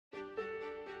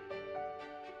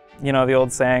You know, the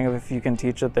old saying of if you can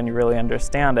teach it, then you really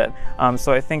understand it.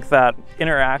 So I think that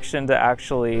interaction to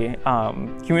actually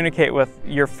communicate with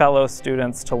your fellow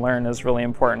students to learn is really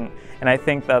important. And I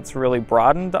think that's really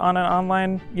broadened on an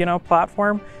online,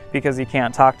 platform, because you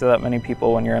can't talk to that many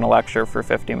people when you're in a lecture for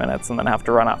 50 minutes and then have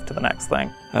to run off to the next thing.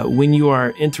 When you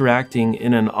are interacting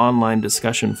in an online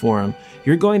discussion forum,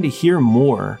 you're going to hear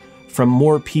more from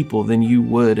more people than you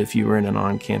would if you were in an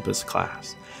on-campus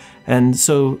class. And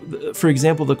so, for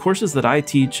example, the courses that I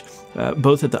teach,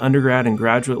 both at the undergrad and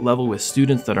graduate level with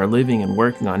students that are living and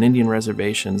working on Indian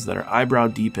reservations, that are eyebrow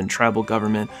deep in tribal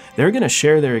government, they're going to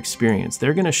share their experience.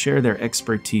 They're going to share their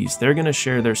expertise. They're going to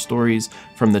share their stories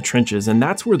from the trenches. And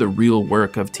that's where the real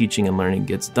work of teaching and learning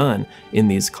gets done in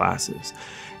these classes.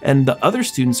 And the other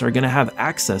students are going to have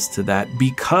access to that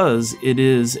because it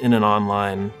is in an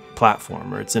online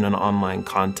platform, or it's in an online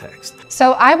context.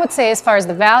 So I would say, as far as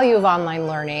the value of online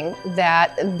learning,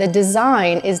 that the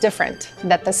design is different,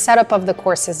 that the setup of the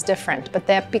course is different, but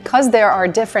that because there are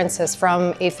differences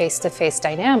from a face-to-face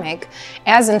dynamic,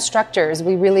 as instructors,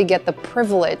 we really get the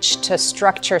privilege to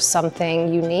structure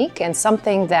something unique and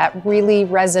something that really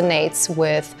resonates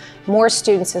with more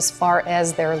students as far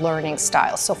as their learning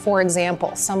style. So for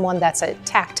example, someone that's a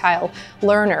tactile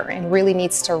learner and really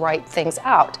needs to write things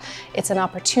out, it's an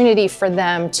opportunity for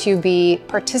them to be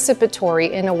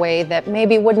participatory in a way that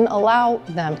maybe wouldn't allow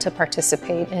them to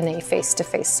participate in a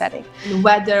face-to-face setting.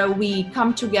 Whether we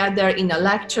come together in a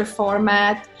lecture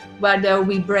format, whether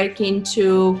we break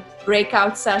into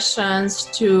breakout sessions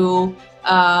to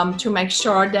make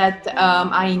sure that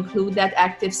I include that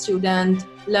active student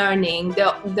learning.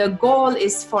 The goal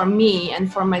is for me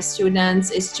and for my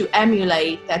students is to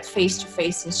emulate that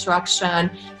face-to-face instruction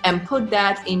and put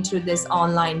that into this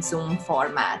online Zoom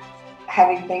format.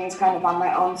 Having things kind of on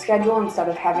my own schedule instead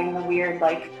of having the weird,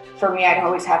 for me, I'd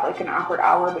always have an awkward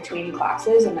hour between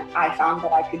classes, and I found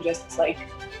that I could just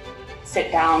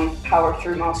sit down, power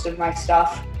through most of my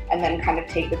stuff, and then kind of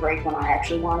take the break when I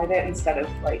actually wanted it instead of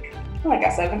oh, I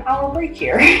guess I have an hour break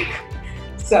here.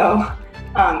 So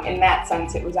in that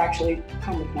sense, it was actually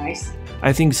kind of nice.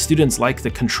 I think students like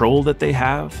the control that they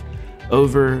have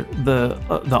over the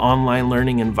online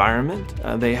learning environment.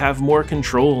 They have more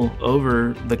control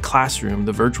over the classroom,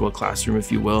 the virtual classroom,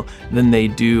 if you will, than they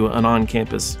do an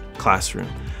on-campus classroom.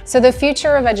 So the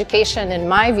future of education, in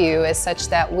my view, is such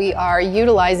that we are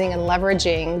utilizing and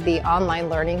leveraging the online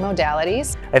learning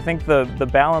modalities. I think the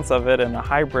balance of it in a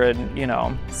hybrid,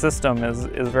 system is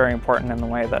very important in the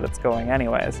way that it's going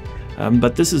anyways.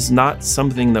 But this is not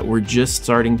something that we're just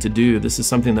starting to do. This is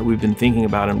something that we've been thinking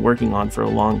about and working on for a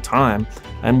long time.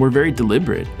 And we're very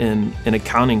deliberate in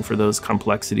accounting for those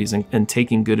complexities and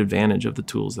taking good advantage of the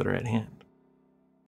tools that are at hand.